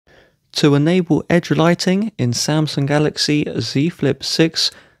To enable edge lighting in Samsung Galaxy Z Flip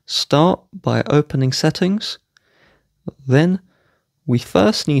 6, start by opening Settings. Then we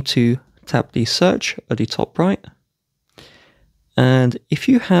first need to tap the search at the top right. And if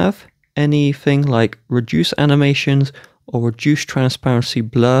you have anything like reduce animations or reduce transparency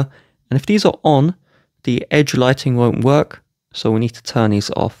blur, and if these are on, the edge lighting won't work, so we need to turn these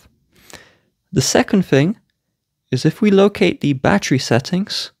off. The second thing is if we locate the battery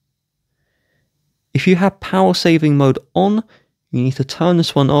settings, if you have power saving mode on, you need to turn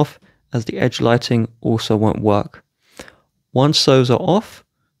this one off, as the edge lighting also won't work. Once those are off,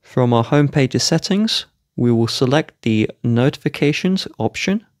 from our homepage's settings, we will select the notifications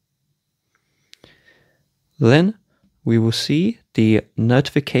option. Then we will see the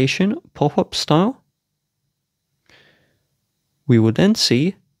notification pop-up style. We will then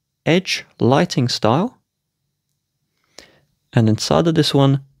see edge lighting style. And inside of this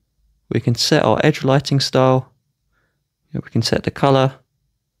one, we can set our edge lighting style. We can set the color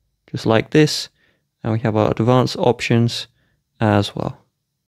just like this. And we have our advanced options as well.